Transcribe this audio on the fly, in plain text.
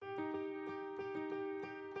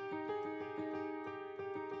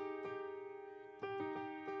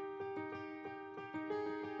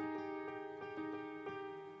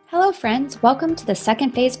Hello, friends. Welcome to the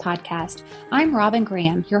Second Phase podcast. I'm Robin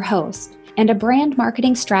Graham, your host, and a brand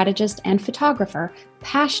marketing strategist and photographer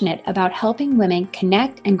passionate about helping women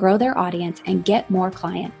connect and grow their audience and get more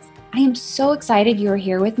clients. I am so excited you are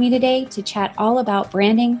here with me today to chat all about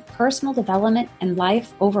branding, personal development, and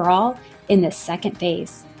life overall in this second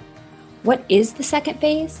phase. What is the second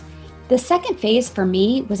phase? The second phase for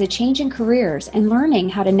me was a change in careers and learning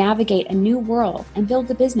how to navigate a new world and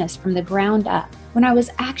build a business from the ground up when I was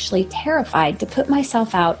actually terrified to put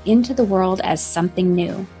myself out into the world as something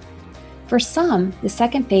new. For some, the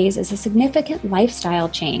second phase is a significant lifestyle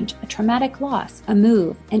change, a traumatic loss, a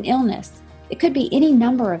move, an illness. It could be any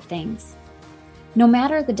number of things. No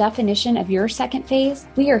matter the definition of your second phase,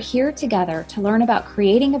 we are here together to learn about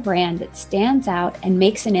creating a brand that stands out and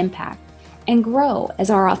makes an impact, and grow as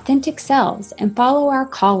our authentic selves and follow our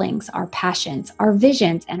callings, our passions, our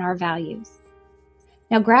visions, and our values.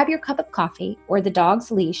 Now grab your cup of coffee or the dog's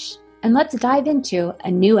leash and let's dive into a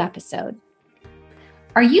new episode.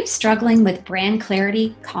 Are you struggling with brand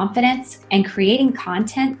clarity, confidence, and creating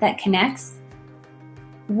content that connects?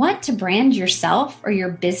 Want to brand yourself or your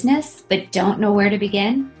business but don't know where to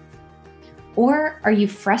begin? Or are you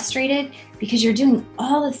frustrated because you're doing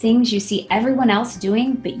all the things you see everyone else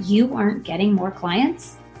doing, but you aren't getting more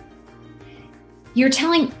clients? You're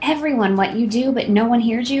telling everyone what you do, but no one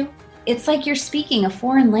hears you? It's like you're speaking a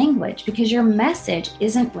foreign language because your message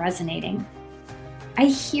isn't resonating. I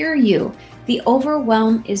hear you. The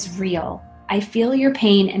overwhelm is real. I feel your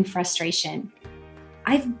pain and frustration.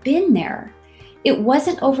 I've been there. It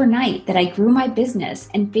wasn't overnight that I grew my business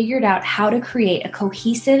and figured out how to create a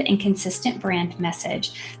cohesive and consistent brand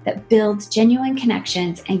message that builds genuine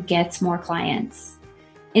connections and gets more clients.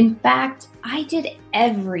 In fact, I did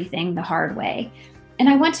everything the hard way, and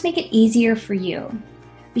I want to make it easier for you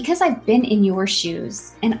because I've been in your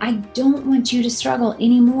shoes and I don't want you to struggle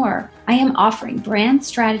anymore. I am offering brand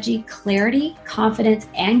strategy, clarity, confidence,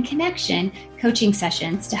 and connection coaching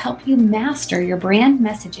sessions to help you master your brand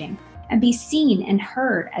messaging and be seen and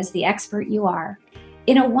heard as the expert you are.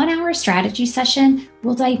 In a 1-hour strategy session,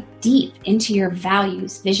 we'll dive deep into your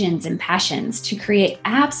values, visions, and passions to create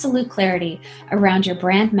absolute clarity around your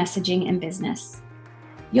brand messaging and business.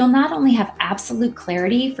 You'll not only have absolute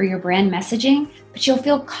clarity for your brand messaging, but you'll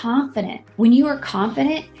feel confident. When you are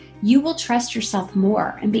confident, you will trust yourself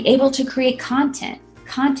more and be able to create content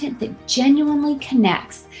that genuinely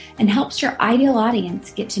connects and helps your ideal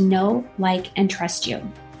audience get to know, like, and trust you.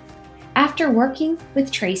 After working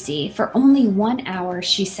with Tracy for only 1 hour,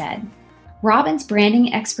 she said, Robin's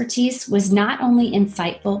branding expertise was not only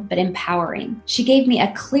insightful, but empowering. She gave me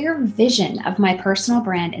a clear vision of my personal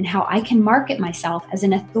brand and how I can market myself as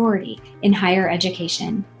an authority in higher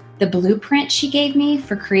education. The blueprint she gave me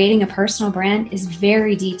for creating a personal brand is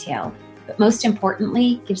very detailed, but most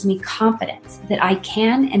importantly, gives me confidence that I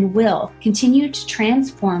can and will continue to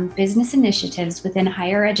transform business initiatives within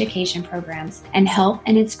higher education programs and help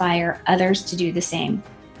and inspire others to do the same.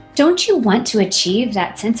 Don't you want to achieve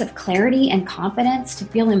that sense of clarity and confidence to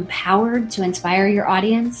feel empowered to inspire your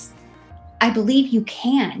audience? I believe you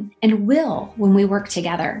can and will when we work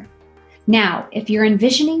together. Now, if you're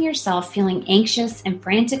envisioning yourself feeling anxious and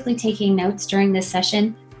frantically taking notes during this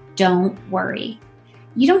session, don't worry.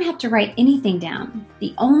 You don't have to write anything down.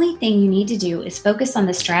 The only thing you need to do is focus on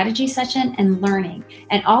the strategy session and learning,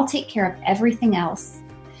 and I'll take care of everything else.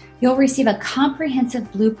 You'll receive a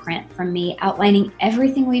comprehensive blueprint from me outlining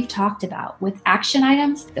everything we've talked about with action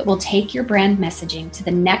items that will take your brand messaging to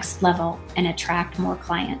the next level and attract more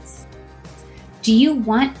clients. Do you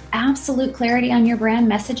want absolute clarity on your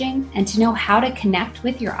brand messaging and to know how to connect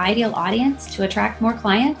with your ideal audience to attract more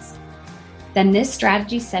clients? Then this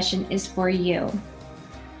strategy session is for you.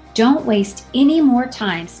 Don't waste any more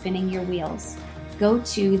time spinning your wheels. Go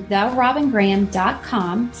to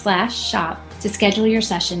therobingraham.com/shop to schedule your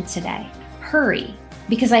session today. Hurry,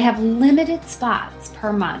 because I have limited spots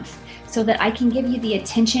per month so that I can give you the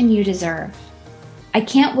attention you deserve. I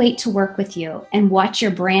can't wait to work with you and watch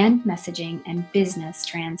your brand messaging and business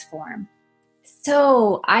transform.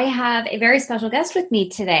 So I have a very special guest with me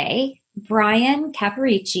today. Brian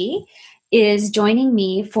Caporicci is joining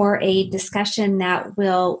me for a discussion that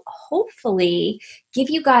will hopefully give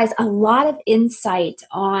you guys a lot of insight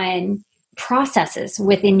on processes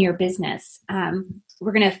within your business.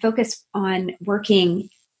 We're going to focus on working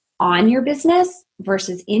on your business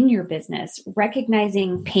versus in your business,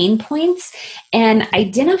 recognizing pain points and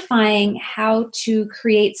identifying how to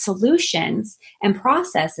create solutions and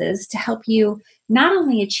processes to help you not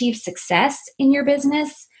only achieve success in your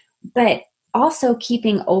business, but also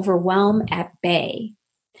keeping overwhelm at bay.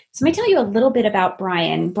 So let me tell you a little bit about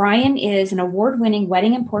Brian. Brian is an award-winning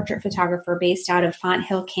wedding and portrait photographer based out of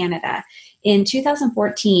Fonthill, Canada. In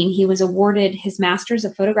 2014, he was awarded his Masters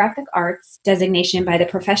of Photographic Arts designation by the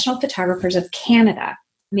Professional Photographers of Canada,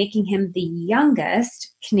 making him the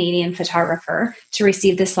youngest Canadian photographer to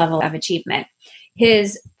receive this level of achievement.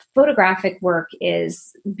 His photographic work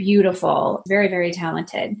is beautiful, very, very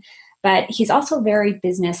talented, but he's also very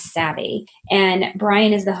business savvy. And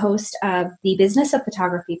Brian is the host of the Business of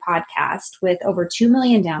Photography podcast with over 2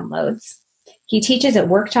 million downloads. He teaches at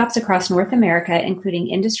workshops across North America, including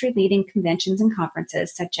industry-leading conventions and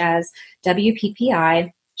conferences such as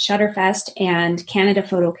WPPI, Shutterfest, and Canada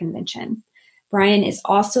Photo Convention. Brian is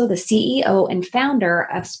also the CEO and founder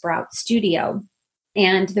of Sprout Studio.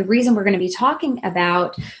 And the reason we're going to be talking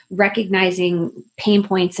about recognizing pain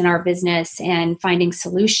points in our business and finding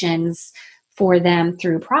solutions for them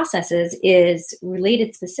through processes is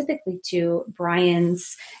related specifically to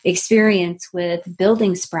Brian's experience with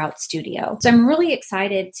building Sprout Studio. So I'm really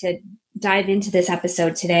excited to dive into this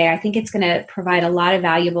episode today. I think it's going to provide a lot of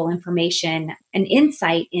valuable information and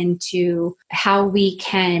insight into how we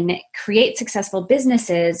can create successful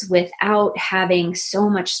businesses without having so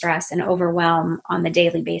much stress and overwhelm on the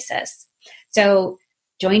daily basis. So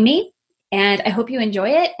join me, and I hope you enjoy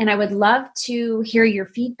it. And I would love to hear your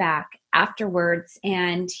feedback afterwards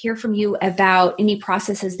and hear from you about any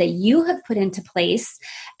processes that you have put into place,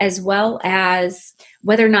 as well as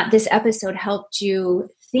whether or not this episode helped you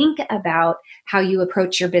think about how you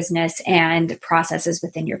approach your business and processes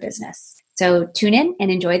within your business. So tune in and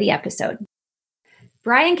enjoy the episode.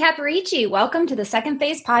 Brian Caporicci, welcome to the Second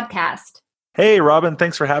Phase podcast. Hey, Robin,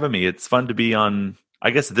 thanks for having me. It's fun to be on,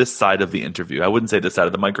 I guess, this side of the interview. I wouldn't say this side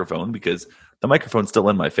of the microphone because the microphone's still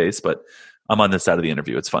in my face, but I'm on this side of the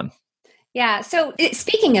interview. It's fun. Yeah. So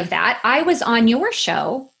speaking of that, I was on your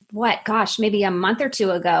show, maybe a month or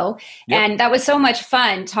two ago. Yep. And that was so much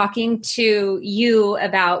fun talking to you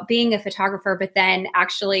about being a photographer, but then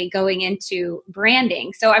actually going into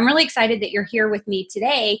branding. So I'm really excited that you're here with me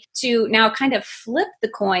today to now kind of flip the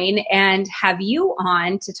coin and have you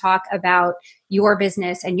on to talk about your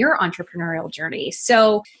business and your entrepreneurial journey.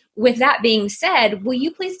 So with that being said, will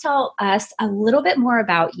you please tell us a little bit more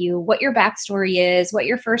about you, what your backstory is, what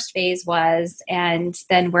your first phase was, and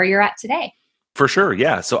then where you're at today? For sure.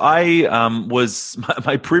 Yeah. So I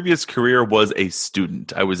my previous career was a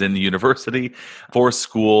student. I was in the university for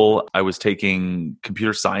school. I was taking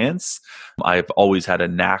computer science. I've always had a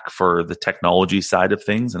knack for the technology side of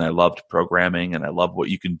things, and I loved programming, and I love what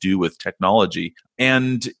you can do with technology.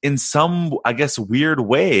 And in some, I guess, weird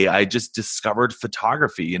way, I just discovered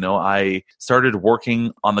photography. I started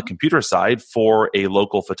working on the computer side for a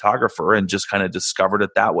local photographer and just kind of discovered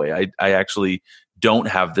it that way. I actually don't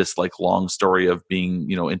have this long story of being,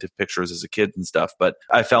 into pictures as a kid and stuff, but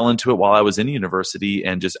I fell into it while I was in university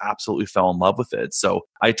and just absolutely fell in love with it. So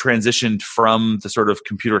I transitioned from the sort of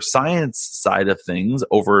computer science side of things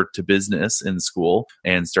over to business in school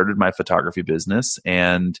and started my photography business.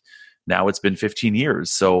 And now it's been 15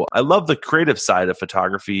 years. So I love the creative side of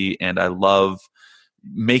photography, and I love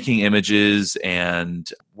making images and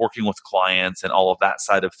working with clients and all of that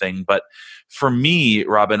side of thing. But for me,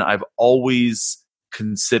 Robin, I've always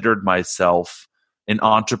considered myself an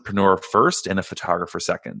entrepreneur first and a photographer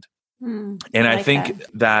second. And I think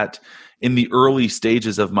that in the early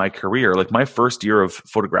stages of my career, like my first year of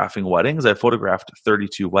photographing weddings, I photographed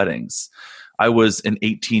 32 weddings. I was an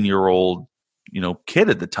 18-year-old, kid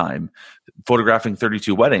at the time, photographing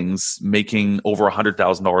 32 weddings, making over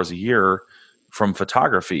 $100,000 a year from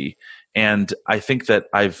photography. And I think that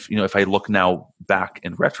if I look now back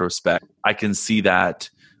in retrospect, I can see that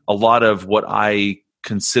a lot of what I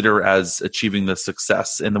consider as achieving the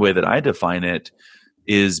success in the way that I define it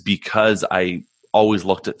is because I always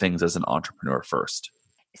looked at things as an entrepreneur first.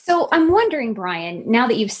 So I'm wondering, Brian, now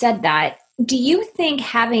that you've said that, do you think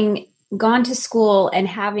having gone to school and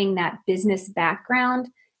having that business background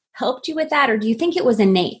helped you with that, or do you think it was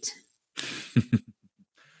innate?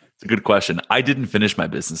 It's a good question. I didn't finish my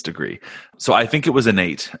business degree. So I think it was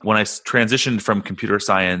innate. When I transitioned from computer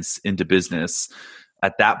science into business,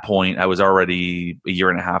 at that point, I was already a year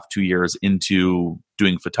and a half, 2 years into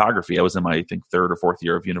doing photography. I was in my, third or fourth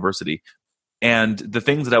year of university. And the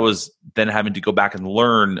things that I was then having to go back and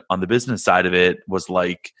learn on the business side of it was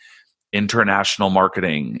like international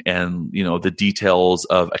marketing and, the details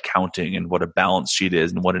of accounting and what a balance sheet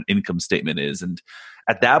is and what an income statement is. And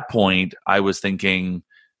at that point, I was thinking,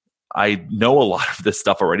 I know a lot of this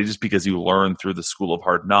stuff already just because you learn through the school of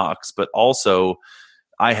hard knocks, but also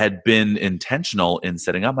I had been intentional in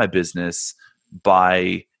setting up my business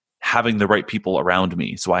by having the right people around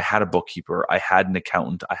me. So I had a bookkeeper, I had an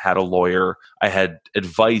accountant, I had a lawyer, I had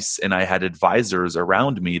advice, and I had advisors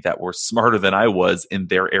around me that were smarter than I was in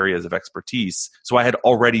their areas of expertise. So I had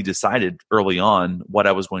already decided early on what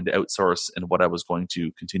I was going to outsource and what I was going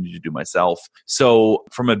to continue to do myself. So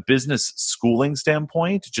from a business schooling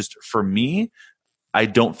standpoint, just for me, I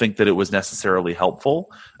don't think that it was necessarily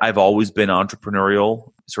helpful. I've always been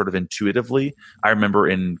entrepreneurial sort of intuitively. I remember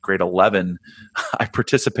in grade 11, I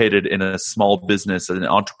participated in a small business and an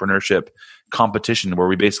entrepreneurship competition where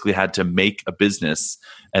we basically had to make a business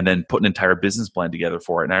and then put an entire business plan together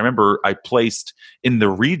for it. And I remember I placed in the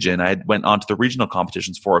region, I went on to the regional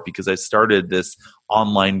competitions for it because I started this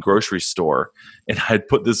online grocery store and I'd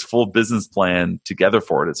put this full business plan together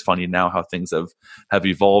for it. It's funny now how things have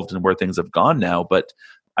evolved and where things have gone now. But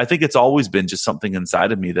I think it's always been just something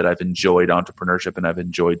inside of me that I've enjoyed entrepreneurship and I've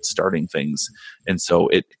enjoyed starting things. And so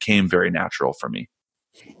it came very natural for me.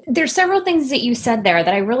 There's several things that you said there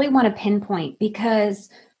that I really want to pinpoint because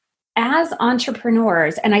as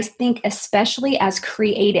entrepreneurs, and I think especially as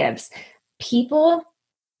creatives, people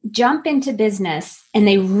jump into business and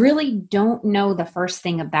they really don't know the first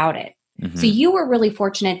thing about it. Mm-hmm. So you were really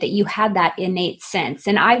fortunate that you had that innate sense.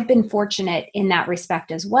 And I've been fortunate in that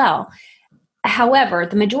respect as well. However,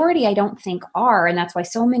 the majority I don't think are, and that's why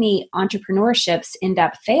so many entrepreneurships end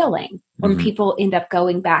up failing when people end up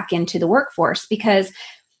going back into the workforce, because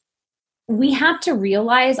we have to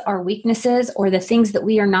realize our weaknesses or the things that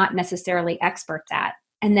we are not necessarily experts at,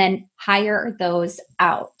 and then hire those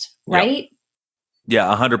out, right?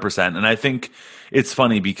 Yeah, 100%. And I think it's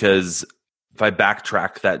funny because if I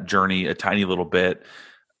backtrack that journey a tiny little bit,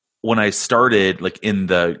 when I started like in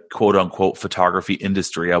the quote unquote photography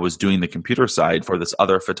industry, I was doing the computer side for this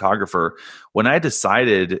other photographer. When I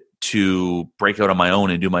decided to break out on my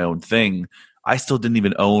own and do my own thing, I still didn't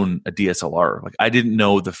even own a DSLR. Like I didn't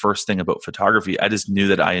know the first thing about photography. I just knew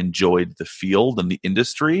that I enjoyed the field and the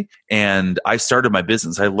industry. And I started my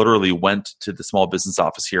business. I literally went to the small business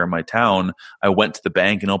office here in my town. I went to the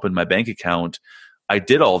bank and opened my bank account. I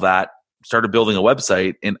did all that, started building a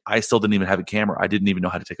website, and I still didn't even have a camera. I didn't even know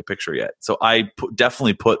how to take a picture yet. So I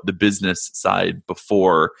definitely put the business side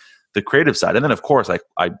before the creative side. And then of course I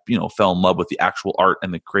fell in love with the actual art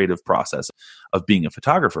and the creative process of being a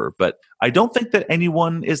photographer. But I don't think that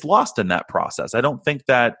anyone is lost in that process. I don't think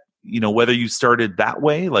that, whether you started that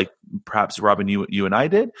way, like perhaps Robin, you and I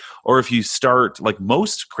did, or if you start like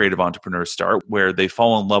most creative entrepreneurs start, where they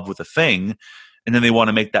fall in love with a thing and then they want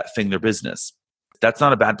to make that thing their business. That's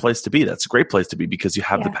not a bad place to be. That's a great place to be because you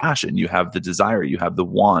have the passion, you have the desire, you have the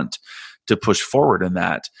want to push forward in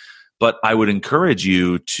that. But I would encourage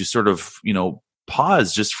you to sort of,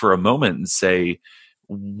 pause just for a moment and say,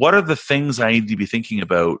 what are the things I need to be thinking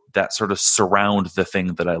about that sort of surround the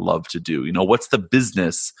thing that I love to do? What's the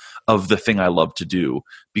business of the thing I love to do?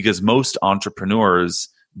 Because most entrepreneurs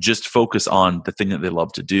just focus on the thing that they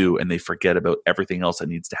love to do and they forget about everything else that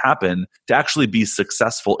needs to happen to actually be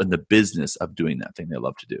successful in the business of doing that thing they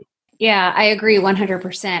love to do. Yeah, I agree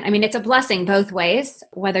 100%. I mean, it's a blessing both ways,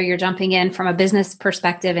 whether you're jumping in from a business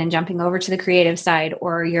perspective and jumping over to the creative side,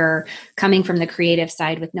 or you're coming from the creative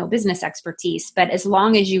side with no business expertise. But as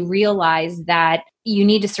long as you realize that you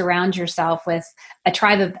need to surround yourself with a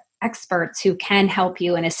tribe of experts who can help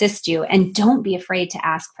you and assist you, and don't be afraid to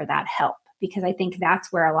ask for that help, because I think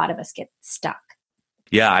that's where a lot of us get stuck.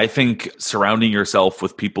 Yeah, I think surrounding yourself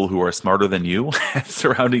with people who are smarter than you,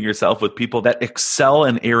 surrounding yourself with people that excel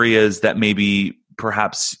in areas that maybe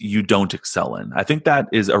perhaps you don't excel in. I think that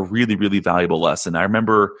is a really, really valuable lesson. I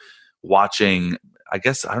remember watching,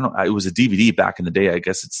 it was a DVD back in the day. I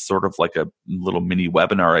guess it's sort of like a little mini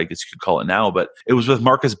webinar, I guess you could call it now, but it was with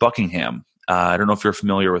Marcus Buckingham. I don't know if you're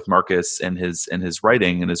familiar with Marcus and his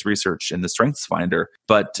writing and his research in the Strengths Finder,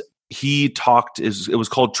 but he talked, it was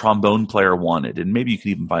called Trombone Player Wanted, and maybe you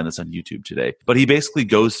can even find this on YouTube today. But he basically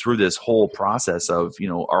goes through this whole process of,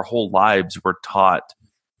 our whole lives we're taught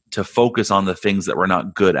to focus on the things that we're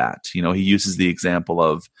not good at. He uses the example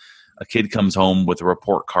of a kid comes home with a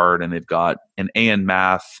report card and they've got an A in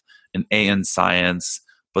math, an A in science,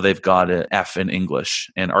 but they've got an F in English.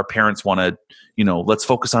 And our parents want to, let's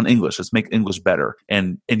focus on English. Let's make English better.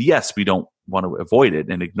 And yes, we don't want to avoid it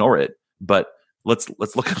and ignore it, but let's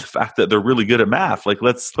look at the fact that they're really good at math. Like,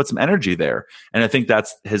 let's put some energy there. And I think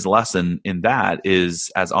that's his lesson in that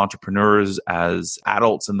is, as entrepreneurs, as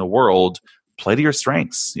adults in the world, play to your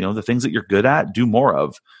strengths. The things that you're good at, do more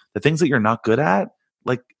of. The things that you're not good at,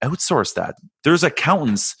 like, outsource that. There's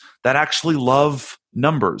accountants that actually love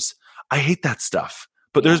numbers. I hate that stuff.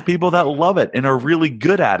 But there's people that love it and are really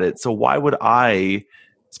good at it. So why would I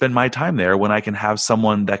spend my time there when I can have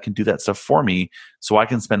someone that can do that stuff for me so I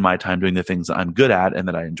can spend my time doing the things that I'm good at and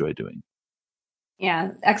that I enjoy doing?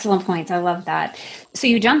 Yeah, excellent points. I love that. So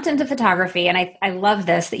you jumped into photography, and I love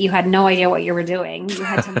this, that you had no idea what you were doing. You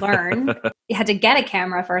had to learn. You had to get a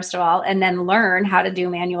camera, first of all, and then learn how to do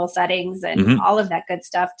manual settings and all of that good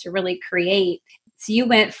stuff to really create. So you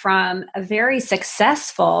went from a very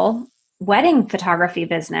successful wedding photography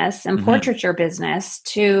business and portraiture business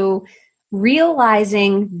to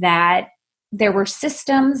realizing that there were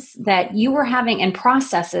systems that you were having and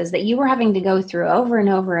processes that you were having to go through over and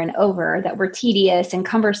over and over that were tedious and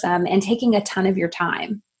cumbersome and taking a ton of your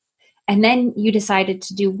time. And then you decided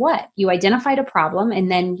to do what? You identified a problem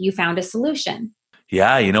and then you found a solution.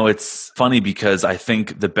 Yeah, it's funny because I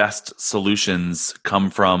think the best solutions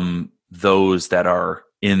come from those that are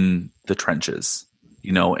in the trenches,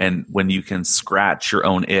 and when you can scratch your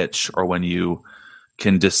own itch, or when you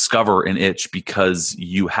can discover an itch because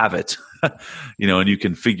you have it, and you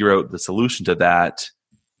can figure out the solution to that,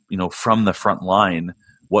 from the front line.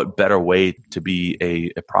 What better way to be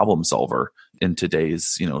a problem solver in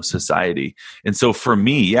today's, society? And so for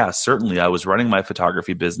me, yeah, certainly I was running my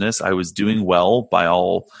photography business. I was doing well by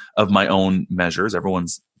all of my own measures.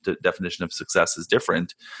 Everyone's definition of success is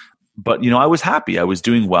different. But, I was happy. I was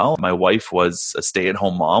doing well. My wife was a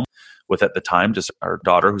stay-at-home mom with, at the time, just our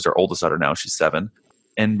daughter, who's our oldest daughter now. She's 7.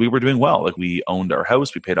 And we were doing well. Like, we owned our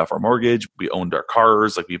house, we paid off our mortgage, we owned our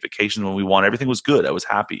cars, like we vacationed when we wanted. Everything was good. I was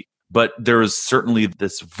happy. But there was certainly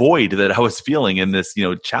this void that I was feeling in this,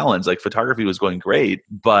 challenge. Like, photography was going great,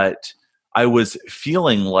 but I was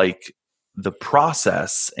feeling like the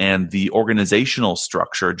process and the organizational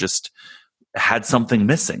structure just had something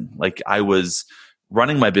missing. Like, I was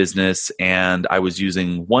running my business and I was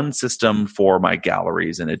using one system for my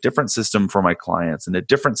galleries and a different system for my clients and a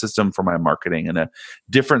different system for my marketing and a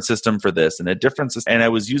different system for this and a different system. And I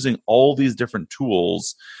was using all these different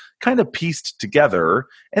tools kind of pieced together,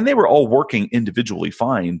 and they were all working individually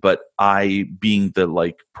fine. But I, being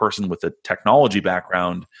the person with a technology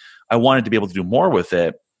background, I wanted to be able to do more with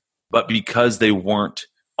it. But because they weren't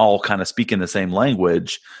all kind of speaking the same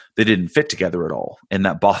language, they didn't fit together at all. And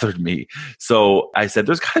that bothered me. So I said,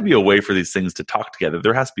 there's got to be a way for these things to talk together.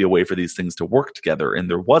 There has to be a way for these things to work together. And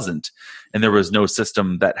there wasn't. And there was no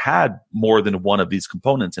system that had more than one of these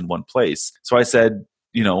components in one place. So I said,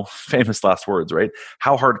 famous last words, right?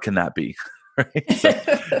 How hard can that be?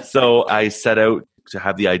 Right? So I set out to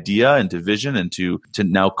have the idea and to vision and to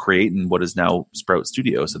now create in what is now Sprout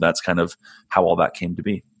Studio. So that's kind of how all that came to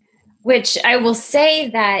be. Which I will say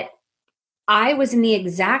that I was in the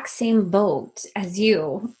exact same boat as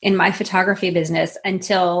you in my photography business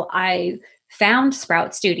until I found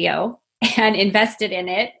Sprout Studio and invested in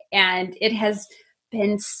it. And it has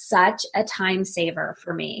been such a time saver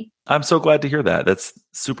for me. I'm so glad to hear that. That's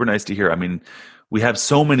super nice to hear. I mean, we have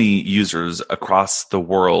so many users across the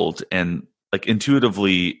world, and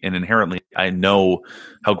intuitively and inherently, I know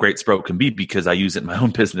how great Sprout can be because I use it in my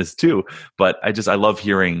own business too. But I love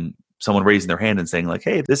hearing someone raising their hand and saying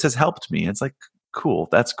hey, this has helped me. It's cool.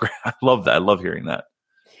 That's great. I love that. I love hearing that.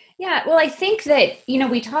 Yeah. Well, I think that,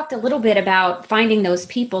 we talked a little bit about finding those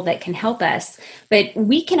people that can help us, but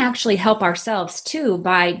we can actually help ourselves too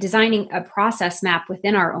by designing a process map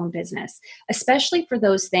within our own business, especially for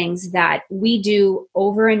those things that we do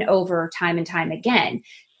over and over, time and time again.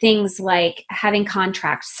 Things like having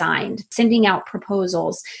contracts signed, sending out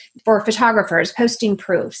proposals for photographers, posting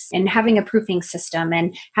proofs, and having a proofing system,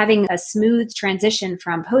 and having a smooth transition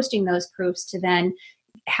from posting those proofs to then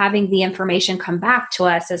having the information come back to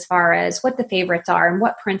us as far as what the favorites are and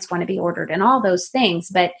what prints want to be ordered and all those things.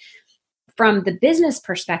 But from the business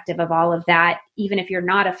perspective of all of that, even if you're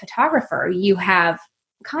not a photographer, you have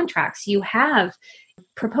contracts, you have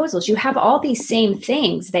proposals, you have all these same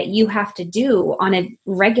things that you have to do on a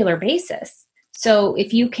regular basis. So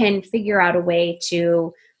if you can figure out a way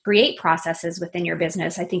to create processes within your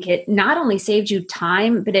business, I think it not only saves you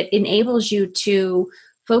time, but it enables you to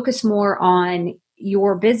focus more on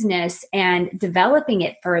your business and developing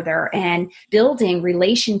it further and building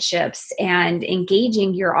relationships and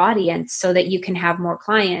engaging your audience so that you can have more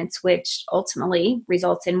clients, which ultimately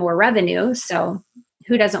results in more revenue. So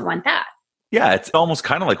who doesn't want that? Yeah, it's almost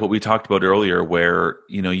kind of like what we talked about earlier where,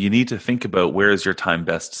 you need to think about where is your time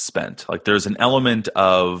best spent. There's an element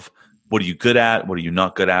of what are you good at? What are you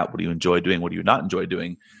not good at? What do you enjoy doing? What do you not enjoy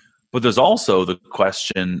doing? But there's also the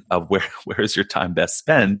question of where is your time best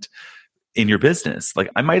spent in your business?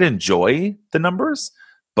 I might enjoy the numbers,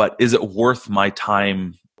 but is it worth my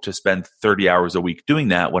time to spend 30 hours a week doing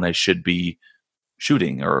that when I should be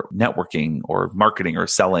shooting or networking or marketing or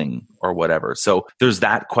selling or whatever? So there's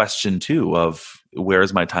that question too of, where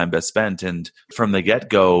is my time best spent? And from the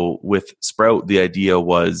get-go with Sprout, the idea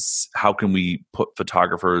was, how can we put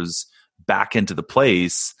photographers back into the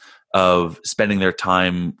place of spending their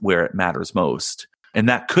time where it matters most? And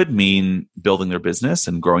that could mean building their business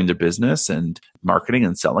and growing their business and marketing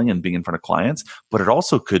and selling and being in front of clients. But it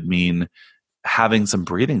also could mean having some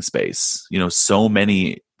breathing space. So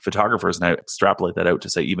many photographers, and I extrapolate that out to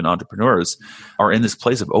say even entrepreneurs, are in this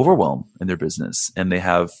place of overwhelm in their business. And they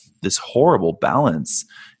have this horrible balance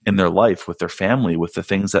in their life with their family, with the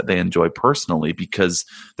things that they enjoy personally, because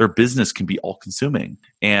their business can be all consuming.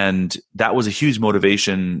 And that was a huge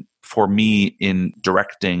motivation for me in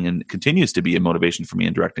directing, and continues to be a motivation for me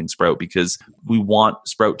in directing Sprout, because we want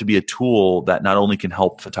Sprout to be a tool that not only can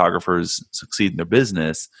help photographers succeed in their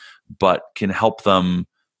business, but can help them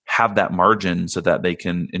have that margin so that they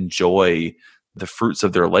can enjoy the fruits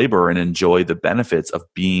of their labor and enjoy the benefits of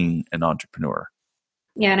being an entrepreneur.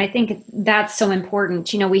 Yeah, and I think that's so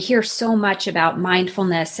important. We hear so much about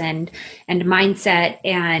mindfulness and mindset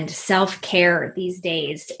and self-care these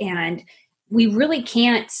days, and we really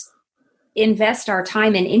can't invest our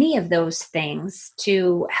time in any of those things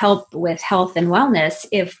to help with health and wellness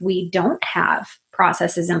if we don't have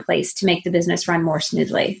processes in place to make the business run more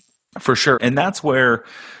smoothly. For sure. And that's where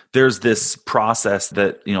there's this process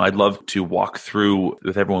that, I'd love to walk through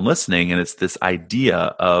with everyone listening. And it's this idea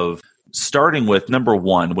of starting with, number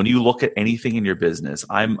one, when you look at anything in your business,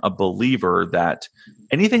 I'm a believer that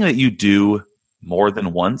anything that you do more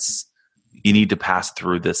than once, you need to pass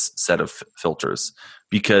through this set of filters.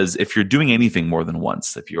 Because if you're doing anything more than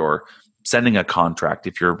once, if you're sending a contract,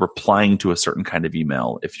 if you're replying to a certain kind of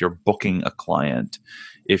email, if you're booking a client,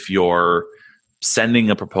 if you're sending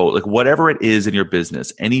a proposal, like whatever it is in your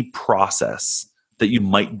business, any process that you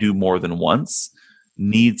might do more than once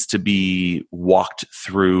needs to be walked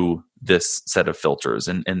through this set of filters.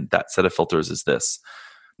 And that set of filters is this.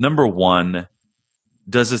 Number one,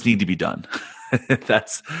 does this need to be done?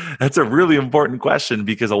 That's a really important question,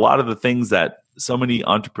 because a lot of the things that so many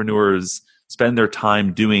entrepreneurs spend their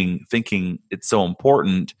time doing, thinking it's so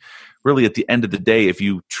important, really at the end of the day, if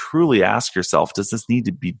you truly ask yourself, does this need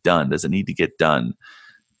to be done? Does it need to get done?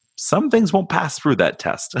 Some things won't pass through that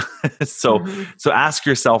test. So ask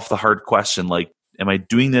yourself the hard question, like, am I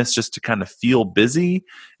doing this just to kind of feel busy?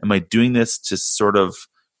 Am I doing this to sort of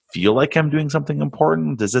feel like I'm doing something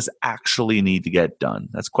important? Does this actually need to get done?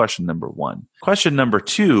 That's question number one. Question number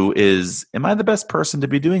two is, am I the best person to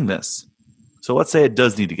be doing this? So let's say it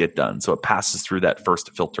does need to get done. So it passes through that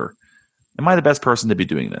first filter. Am I the best person to be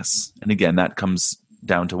doing this? And again, that comes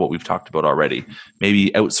down to what we've talked about already.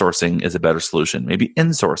 Maybe outsourcing is a better solution. Maybe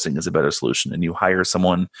insourcing is a better solution, and you hire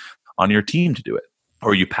someone on your team to do it.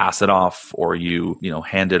 Or you pass it off, or you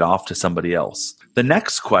hand it off to somebody else. The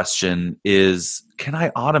next question is, can I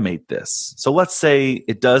automate this? So let's say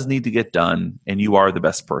it does need to get done and you are the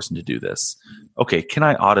best person to do this. Okay, can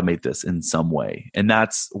I automate this in some way? And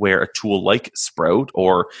that's where a tool like Sprout,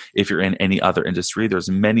 or if you're in any other industry, there's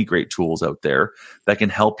many great tools out there that can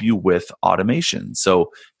help you with automation.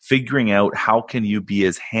 So figuring out how can you be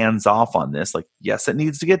as hands-off on this, like, yes, it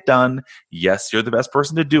needs to get done. Yes, you're the best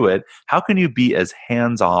person to do it. How can you be as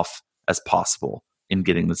hands-off as possible in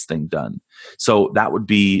getting this thing done? So that would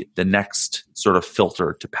be the next sort of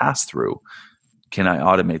filter to pass through. Can I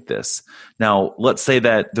automate this? Now, let's say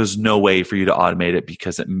that there's no way for you to automate it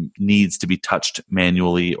because it needs to be touched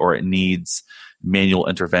manually, or it needs manual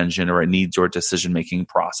intervention, or it needs your decision-making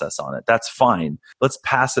process on it. That's fine. Let's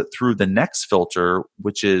pass it through the next filter,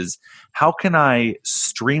 which is, how can I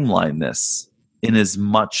streamline this in as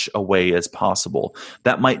much a way as possible?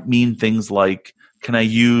 That might mean things like, can I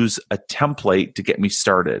use a template to get me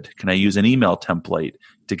started? Can I use an email template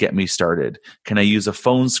to get me started? Can I use a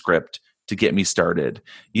phone script to get me started?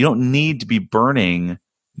 You don't need to be burning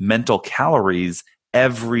mental calories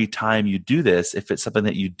every time you do this if it's something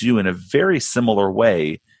that you do in a very similar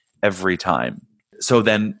way every time. So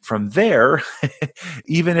then from there,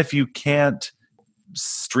 even if you can't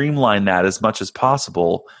streamline that as much as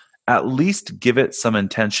possible, at least give it some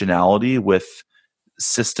intentionality with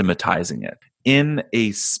systematizing it. In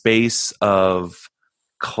a space of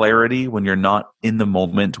clarity, when you're not in the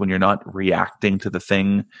moment, when you're not reacting to the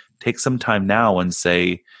thing, take some time now and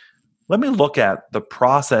say, let me look at the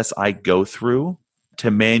process I go through to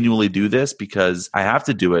manually do this, because I have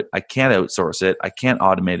to do it. I can't outsource it. I can't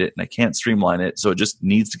automate it, and I can't streamline it. So it just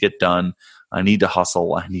needs to get done. I need to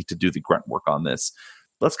hustle. I need to do the grunt work on this.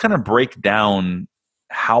 Let's kind of break down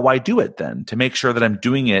how I do it then, to make sure that I'm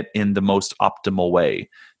doing it in the most optimal way,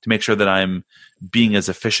 to make sure that I'm being as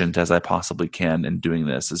efficient as I possibly can in doing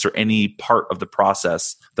this. Is there any part of the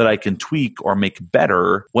process that I can tweak or make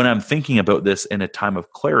better when I'm thinking about this in a time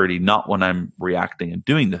of clarity, not when I'm reacting and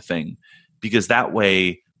doing the thing? Because that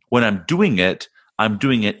way, when I'm doing it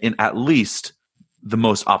in at least the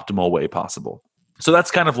most optimal way possible. So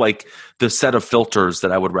that's kind of like the set of filters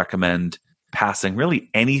that I would recommend passing really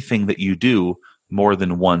anything that you do more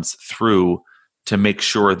than once through, to make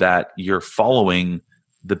sure that you're following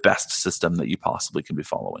the best system that you possibly can be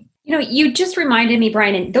following. You just reminded me,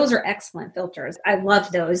 Brian, and those are excellent filters. I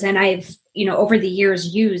love those. And I've, over the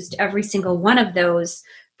years used every single one of those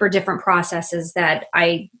for different processes that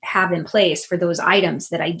I have in place for those items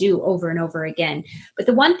that I do over and over again. But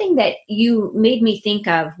the one thing that you made me think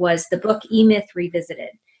of was the book E-Myth Revisited.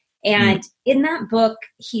 And in that book,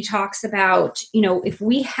 he talks about, if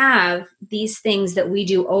we have these things that we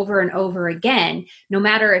do over and over again, no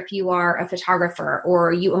matter if you are a photographer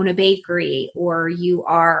or you own a bakery or you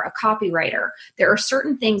are a copywriter, there are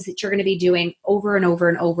certain things that you're going to be doing over and over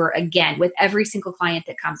and over again with every single client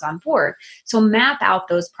that comes on board. So map out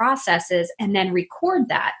those processes and then record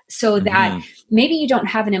that so that maybe you don't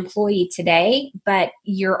have an employee today, but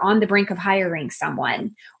you're on the brink of hiring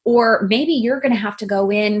someone. Or maybe you're going to have to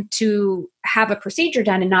go in to have a procedure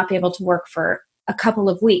done and not be able to work for a couple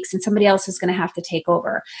of weeks, and somebody else is going to have to take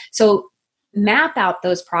over. So map out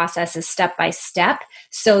those processes step by step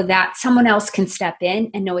so that someone else can step in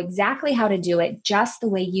and know exactly how to do it just the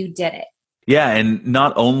way you did it. Yeah, and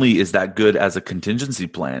not only is that good as a contingency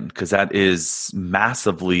plan, because that is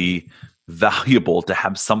massively valuable to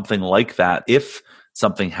have something like that. If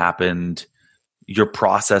something happened, your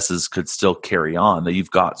processes could still carry on, that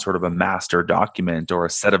you've got sort of a master document or a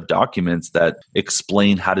set of documents that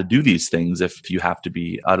explain how to do these things if you have to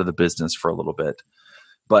be out of the business for a little bit.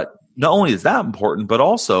 But not only is that important, but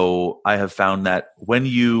also I have found that when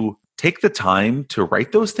you take the time to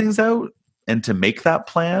write those things out and to make that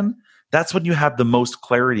plan, that's when you have the most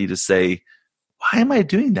clarity to say, why am I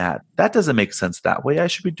doing that? That doesn't make sense that way. I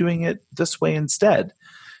should be doing it this way instead.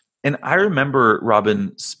 And I remember,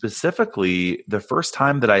 Robin, specifically the first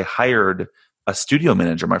time that I hired a studio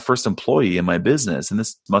manager, my first employee in my business, and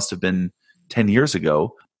this must have been 10 years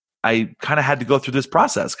ago, I kind of had to go through this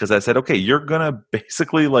process because I said, okay, you're going to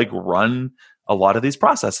basically run a lot of these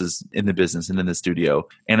processes in the business and in the studio.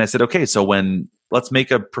 And I said, okay, so let's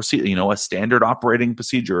make a procedure, a standard operating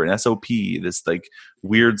procedure, an SOP, this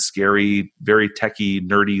weird, scary, very techie,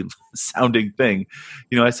 nerdy sounding thing.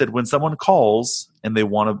 I said, when someone calls and they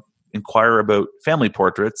want to inquire about family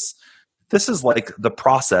portraits, this is the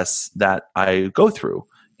process that I go through.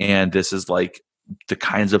 And this is the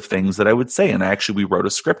kinds of things that I would say. And we wrote a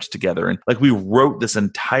script together, and we wrote this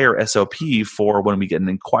entire SOP for when we get an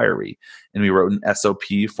inquiry. And we wrote an SOP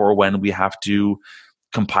for when we have to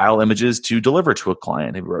compile images to deliver to a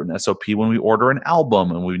client. And we wrote an SOP when we order an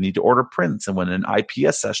album and we need to order prints, and when an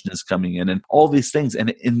IPS session is coming in, and all these things.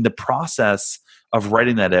 And in the process of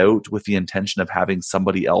writing that out with the intention of having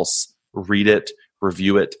somebody else read it,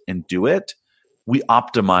 review it, and do it, we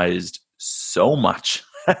optimized so much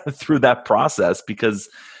through that process, because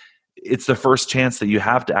it's the first chance that you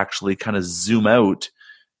have to actually kind of zoom out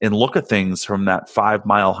and look at things from that 5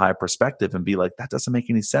 mile high perspective and be like, that doesn't make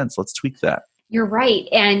any sense. Let's tweak that. You're right.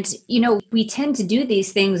 And, we tend to do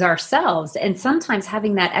these things ourselves. And sometimes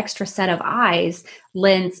having that extra set of eyes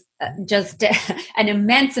lends just an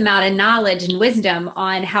immense amount of knowledge and wisdom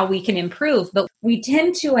on how we can improve. But we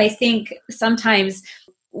tend to, I think, sometimes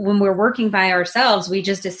when we're working by ourselves, we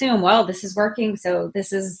just assume, well, this is working, so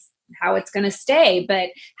this is how it's going to stay.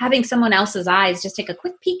 But having someone else's eyes just take a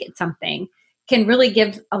quick peek at something can really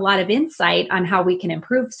give a lot of insight on how we can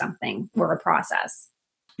improve something or a process.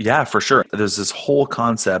 Yeah, for sure. There's this whole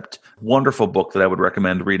concept, wonderful book that I would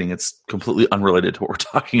recommend reading. It's completely unrelated to what we're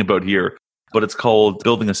talking about here, but it's called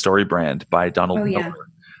Building a Story Brand by Donald Miller.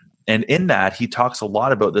 And in that, he talks a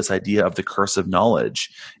lot about this idea of the curse of knowledge.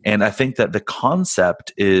 And I think that the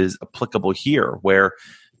concept is applicable here, where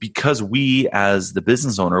because we as the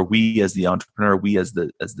business owner, we as the entrepreneur, we as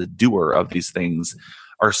the doer of these things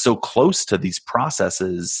are so close to these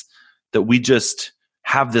processes that we just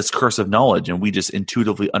have this curse of knowledge and we just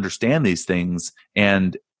intuitively understand these things.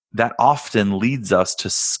 And that often leads us to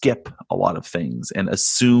skip a lot of things and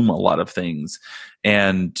assume a lot of things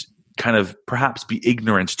and kind of perhaps be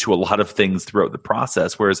ignorant to a lot of things throughout the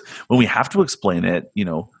process. Whereas when we have to explain it,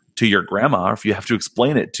 to your grandma, or if you have to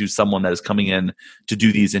explain it to someone that is coming in to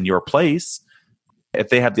do these in your place, if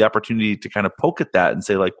they have the opportunity to kind of poke at that and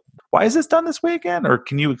say like, why is this done this way again? Or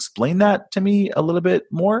can you explain that to me a little bit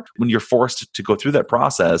more? When you're forced to go through that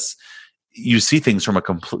process, you see things from a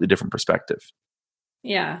completely different perspective.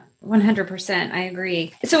 Yeah, 100%. I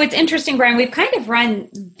agree. So it's interesting, Brian, we've kind of run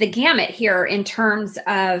the gamut here in terms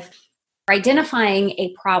of identifying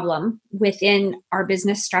a problem within our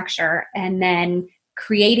business structure and then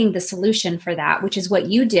creating the solution for that, which is what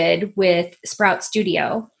you did with Sprout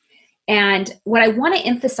Studio. And what I want to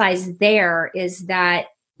emphasize there is that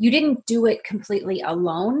you didn't do it completely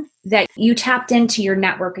alone, that you tapped into your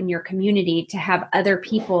network and your community to have other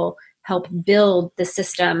people help build the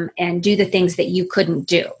system and do the things that you couldn't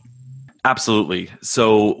do. Absolutely.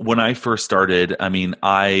 So when I first started, I mean,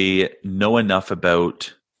 I know enough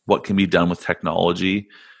about what can be done with technology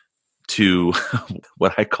to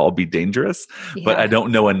what I call be dangerous, but I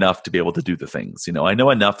don't know enough to be able to do the things. I know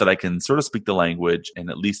enough that I can sort of speak the language and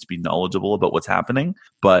at least be knowledgeable about what's happening,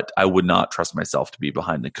 but I would not trust myself to be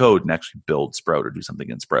behind the code and actually build Sprout or do something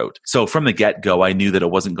in Sprout. So from the get-go, I knew that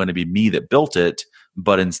it wasn't going to be me that built it,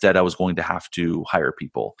 but instead I was going to have to hire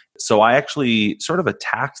people. So I actually sort of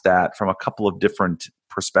attacked that from a couple of different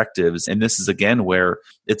perspectives. And this is again where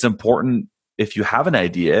it's important. If you have an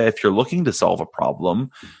idea, if you're looking to solve a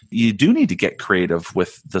problem, you do need to get creative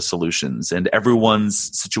with the solutions, and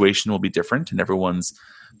everyone's situation will be different and everyone's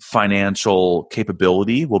financial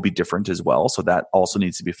capability will be different as well. So that also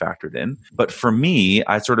needs to be factored in. But for me,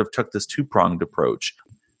 I sort of took this two-pronged approach.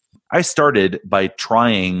 I started by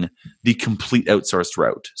trying the complete outsourced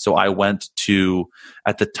route. So I went to,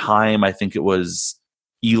 at the time, I think it was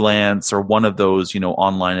Elance or one of those,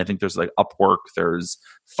 online. I think there's like Upwork, there's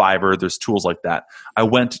Fiverr, there's tools like that. I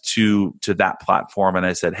went to that platform and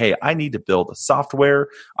I said, hey, I need to build a software.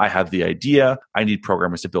 I have the idea. I need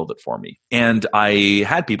programmers to build it for me. And I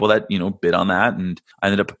had people that, bid on that. And I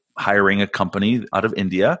ended up hiring a company out of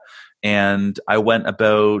India. And I went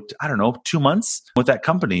about, 2 months with that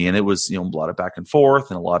company. And it was, a lot of back and forth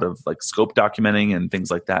and a lot of like scope documenting and things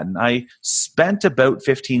like that. And I spent about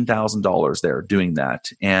 $15,000 there doing that.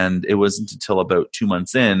 And it wasn't until about 2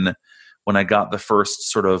 months in when I got the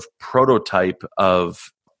first sort of prototype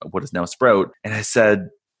of what is now Sprout. And I said,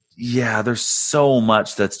 yeah, there's so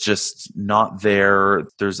much that's just not there.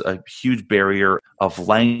 There's a huge barrier of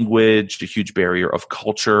language, a huge barrier of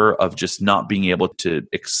culture, of just not being able to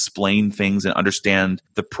explain things and understand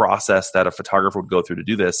the process that a photographer would go through to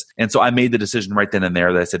do this. And so I made the decision right then and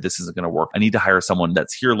there that I said, this isn't going to work. I need to hire someone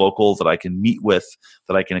that's here local, that I can meet with,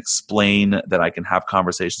 that I can explain, that I can have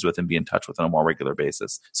conversations with and be in touch with on a more regular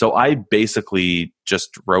basis. So I basically just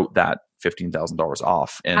wrote that $15,000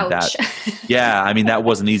 off. And Ouch. that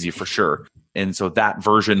wasn't easy for sure. And so that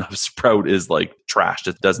version of Sprout is like trashed.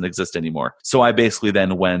 It doesn't exist anymore. So I basically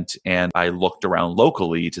then went and I looked around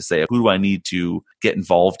locally to say, who do I need to get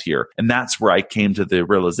involved here? And that's where I came to the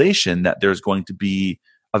realization that there's going to be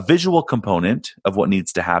a visual component of what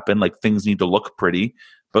needs to happen. Like things need to look pretty,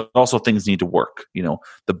 but also things need to work.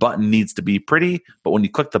 The button needs to be pretty, but when you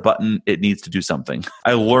click the button, it needs to do something.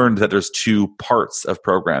 I learned that there's two parts of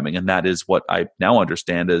programming, and that is what I now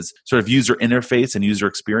understand as sort of user interface and user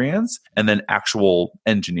experience, and then actual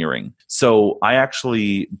engineering. So I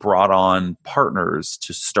actually brought on partners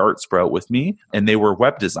to start Sprout with me, and they were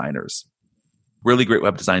web designers. Really great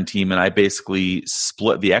web design team. And I basically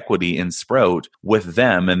split the equity in Sprout with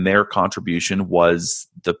them, and their contribution was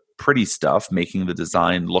the pretty stuff, making the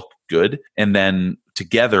design look good. And then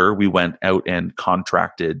together we went out and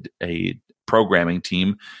contracted a programming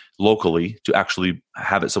team locally to actually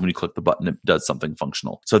have it so when you click the button, it does something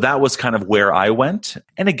functional. So that was kind of where I went.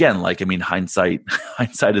 And again, hindsight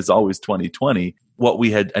is always 20/20. What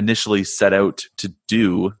we had initially set out to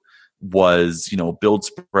do was, build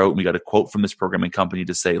Sprout. And we got a quote from this programming company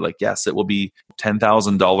to say like, yes, it will be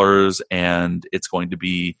 $10,000 and it's going to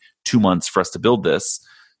be 2 months for us to build this.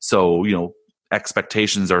 So,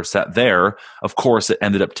 expectations are set there. Of course, it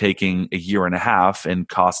ended up taking a year and a half and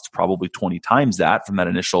cost probably 20 times that from that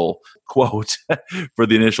initial quote for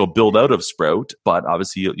the initial build out of Sprout. But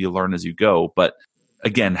obviously you learn as you go. But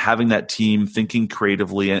again, having that team thinking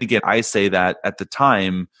creatively. And again, I say that at the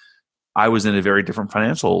time, I was in a very different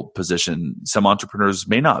financial position. Some entrepreneurs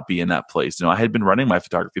may not be in that place. I had been running my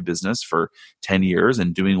photography business for 10 years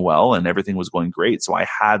and doing well, and everything was going great. So I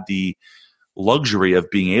had the luxury of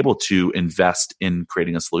being able to invest in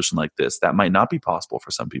creating a solution like this. That might not be possible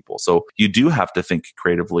for some people. So you do have to think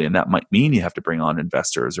creatively, and that might mean you have to bring on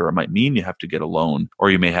investors, or it might mean you have to get a loan,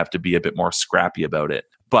 or you may have to be a bit more scrappy about it.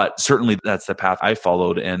 But certainly that's the path I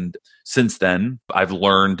followed. And since then, I've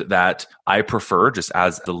learned that I prefer, just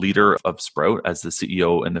as the leader of Sprout, as the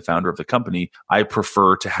CEO and the founder of the company, I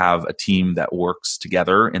prefer to have a team that works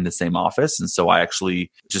together in the same office. And so I actually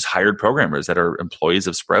just hired programmers that are employees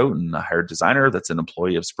of Sprout, and I hired a designer that's an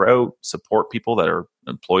employee of Sprout, support people that are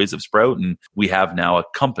employees of Sprout. And we have now a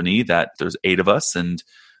company that there's 8 of us, and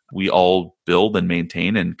we all build and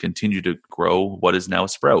maintain and continue to grow what is now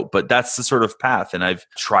Sprout. But that's the sort of path. And I've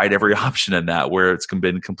tried every option in that, where it's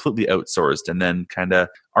been completely outsourced and then kind of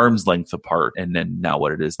arm's length apart. And then now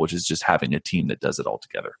what it is, which is just having a team that does it all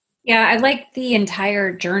together. Yeah, I like the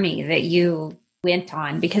entire journey that you went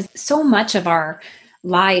on, because so much of our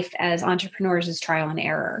life as entrepreneurs is trial and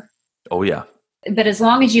error. Oh, yeah. But as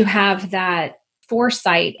long as you have that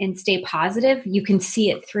foresight and stay positive, you can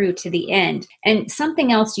see it through to the end. And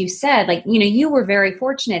something else you said, like, you were very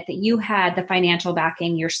fortunate that you had the financial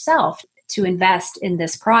backing yourself to invest in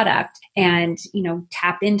this product and,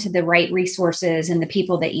 tap into the right resources and the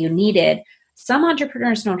people that you needed. Some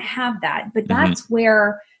entrepreneurs don't have that, but that's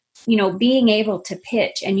where being able to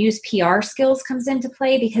pitch and use PR skills comes into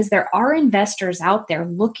play, because there are investors out there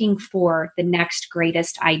looking for the next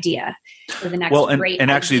greatest idea or the next great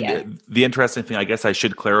idea. Actually, the interesting thing, I guess I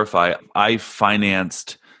should clarify, I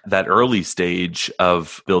financed that early stage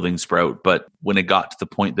of building Sprout, but when it got to the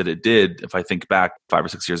point that it did, if I think back 5 or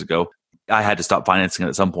 6 years ago, I had to stop financing it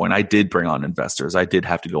at some point. I did bring on investors. I did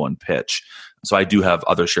have to go and pitch. So I do have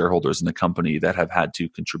other shareholders in the company that have had to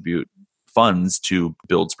contribute funds to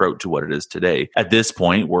build Sprout to what it is today. At this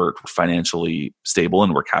point, we're financially stable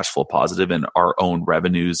and we're cash flow positive, and our own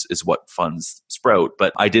revenues is what funds Sprout.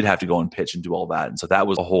 But I did have to go and pitch and do all that. And so that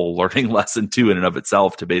was a whole learning lesson too in and of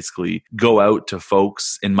itself, to basically go out to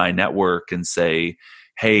folks in my network and say,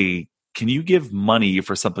 hey, can you give money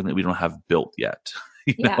for something that we don't have built yet?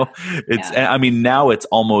 I mean, now it's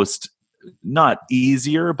almost not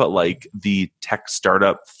easier, but like the tech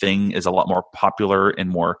startup thing is a lot more popular and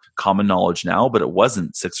more common knowledge now, but it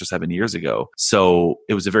wasn't 6 or 7 years ago. So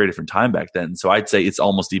it was a very different time back then. So I'd say it's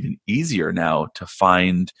almost even easier now to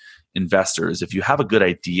find investors. If you have a good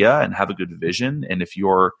idea and have a good vision, and if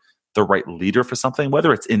you're the right leader for something,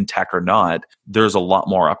 whether it's in tech or not, there's a lot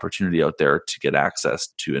more opportunity out there to get access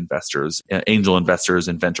to investors, angel investors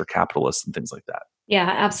and venture capitalists and things like that. Yeah,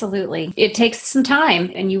 absolutely. It takes some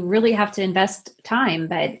time, and you really have to invest time,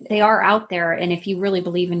 but they are out there. And if you really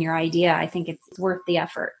believe in your idea, I think it's worth the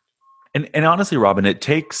effort. And honestly, Robin, it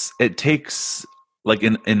takes like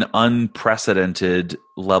an unprecedented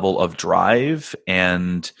level of drive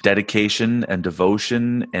and dedication and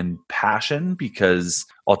devotion and passion, because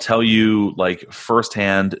I'll tell you, like,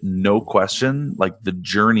 firsthand, no question, like the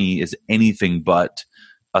journey is anything but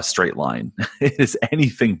a straight line. It is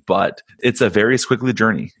anything but. It's a very squiggly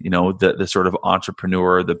journey, the sort of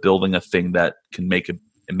entrepreneur, the building a thing that can make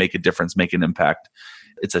a difference, make an impact.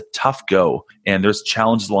 It's a tough go, and there's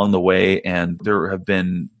challenges along the way. And there have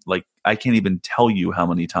been, like, I can't even tell you how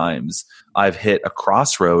many times I've hit a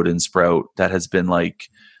crossroad in Sprout that has been like,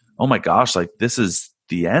 oh my gosh, like this is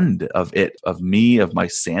the end of it, of me, of my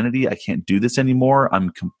sanity. I can't do this anymore. I'm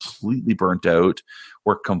completely burnt out.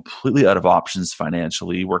 We're completely out of options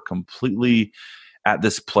financially. We're completely at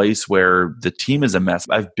this place where the team is a mess.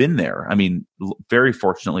 I've been there. I mean, very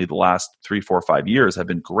fortunately, the last 3, 4, 5 years have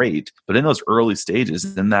been great. But in those early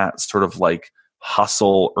stages, in that sort of like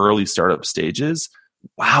hustle, early startup stages,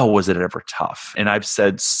 wow, was it ever tough. And I've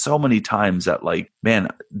said so many times that, like, man,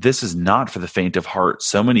 this is not for the faint of heart.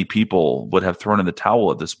 So many people would have thrown in the towel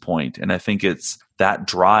at this point. And I think it's that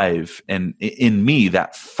drive and in me,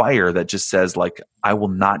 that fire that just says, like, I will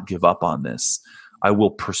not give up on this. I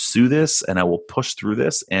will pursue this and I will push through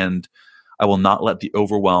this, and I will not let the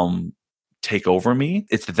overwhelm take over me.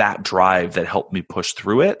 It's that drive that helped me push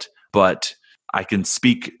through it. But I can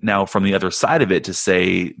speak now from the other side of it to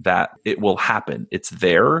say that it will happen. It's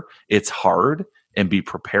there, it's hard, and be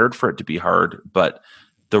prepared for it to be hard. But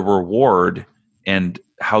the reward and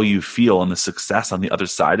how you feel and the success on the other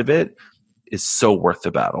side of it is so worth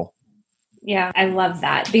the battle. Yeah, I love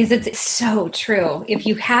that, because it's so true. If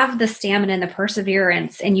you have the stamina and the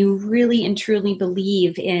perseverance and you really and truly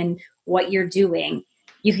believe in what you're doing,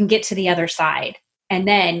 you can get to the other side, and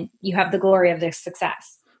then you have the glory of the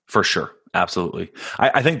success. For sure. Absolutely.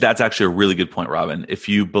 I think that's actually a really good point, Robin. If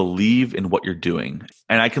you believe in what you're doing,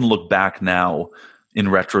 and I can look back now in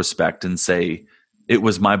retrospect and say, it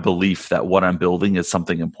was my belief that what I'm building is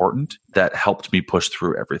something important that helped me push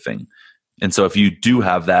through everything. And so if you do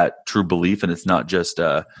have that true belief, and it's not just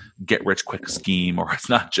a get rich quick scheme, or it's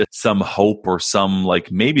not just some hope or some like,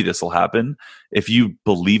 maybe this will happen. If you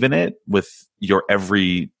believe in it with your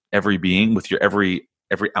every being, with your every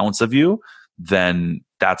every ounce of you, then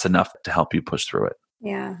that's enough to help you push through it.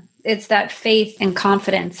 Yeah. It's that faith and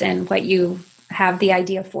confidence in what you have the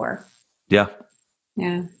idea for. Yeah.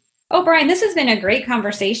 Yeah. Oh, Brian, this has been a great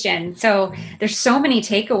conversation. So there's so many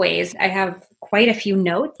takeaways. I have quite a few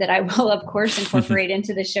notes that I will, of course, incorporate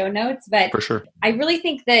into the show notes. But for sure, I really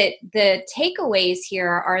think that the takeaways here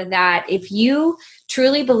are that if you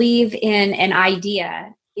truly believe in an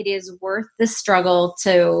idea, it is worth the struggle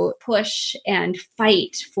to push and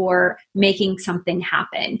fight for making something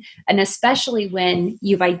happen. And especially when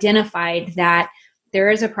you've identified that there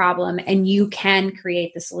is a problem and you can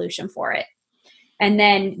create the solution for it. And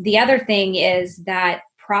then the other thing is that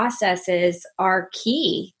processes are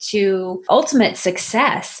key to ultimate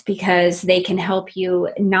success because they can help you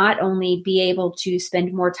not only be able to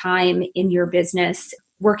spend more time in your business,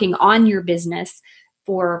 working on your business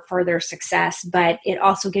for further success, but it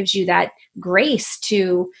also gives you that grace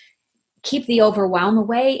to keep the overwhelm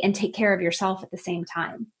away and take care of yourself at the same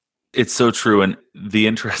time. It's so true. And the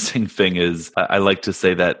interesting thing is, I like to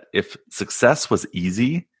say that if success was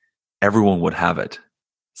easy, everyone would have it.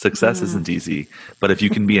 Success isn't easy, but if you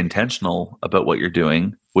can be intentional about what you're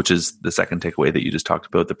doing, which is the second takeaway that you just talked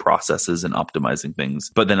about, the processes and optimizing things,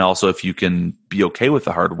 but then also if you can be okay with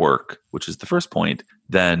the hard work, which is the first point,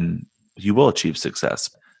 then you will achieve success.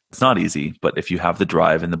 It's not easy, but if you have the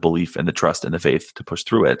drive and the belief and the trust and the faith to push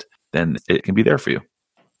through it, then it can be there for you.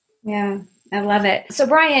 Yeah. I love it. So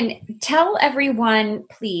Brian, tell everyone,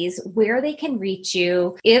 please, where they can reach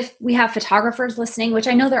you. If we have photographers listening, which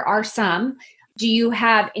I know there are some, do you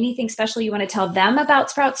have anything special you want to tell them about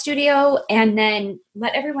Sprout Studio? And then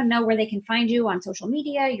let everyone know where they can find you on social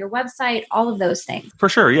media, your website, all of those things. For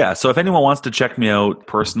sure, yeah. So if anyone wants to check me out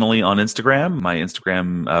personally on Instagram, my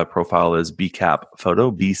Instagram profile is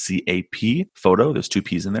bcapphoto, BCAP photo. There's 2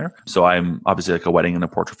 P's in there. So I'm obviously like a wedding and a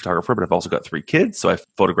portrait photographer, but I've also got 3 kids. So I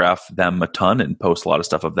photograph them a ton and post a lot of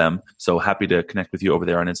stuff of them. So happy to connect with you over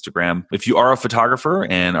there on Instagram. If you are a photographer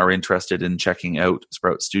and are interested in checking out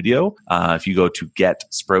Sprout Studio, if you go to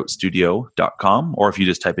getsproutstudio.com, or if you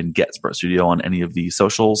just type in Get Sprout Studio on any of the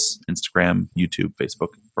socials, Instagram, YouTube, Facebook,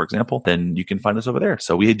 for example, then you can find us over there.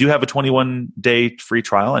 So we do have a 21-day free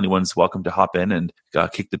trial. Anyone's welcome to hop in and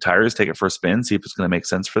kick the tires, take it for a spin, see if it's going to make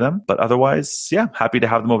sense for them. But otherwise, yeah, happy to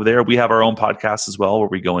have them over there. We have our own podcast as well, where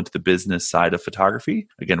we go into the business side of photography.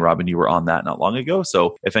 Again, Robin, you were on that not long ago.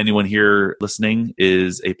 So if anyone here listening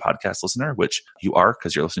is a podcast listener, which you are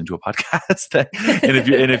because you're listening to a podcast,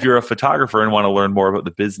 and if you're a photographer and want to learn more about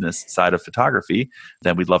the business side of photography,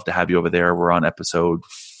 then we'd love to have you over there. We're on episode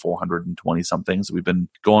 420 something. So we've been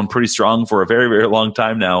going pretty strong for a very, very long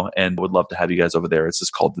time now, and would love to have you guys over there. It's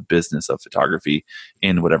just called The Business of Photography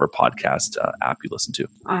in whatever podcast app you listen to.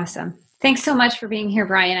 Awesome. Thanks so much for being here,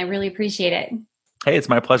 Brian. I really appreciate it. Hey, it's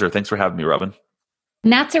my pleasure. Thanks for having me, Robin.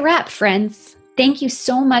 And that's a wrap, friends. Thank you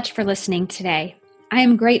so much for listening today. I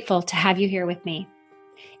am grateful to have you here with me.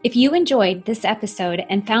 If you enjoyed this episode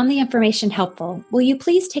and found the information helpful, will you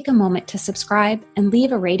please take a moment to subscribe and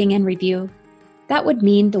leave a rating and review? That would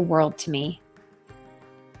mean the world to me.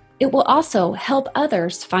 It will also help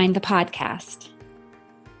others find the podcast.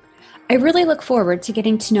 I really look forward to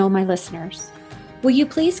getting to know my listeners. Will you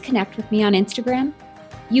please connect with me on Instagram?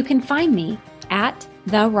 You can find me at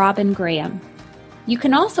The Robin Graham. You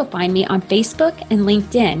can also find me on Facebook and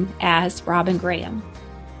LinkedIn as Robin Graham.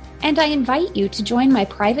 And I invite you to join my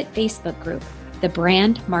private Facebook group, The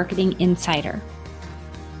Brand Marketing Insider.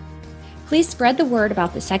 Please spread the word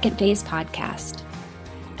about the Second Phase podcast.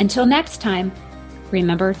 Until next time,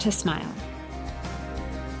 remember to smile.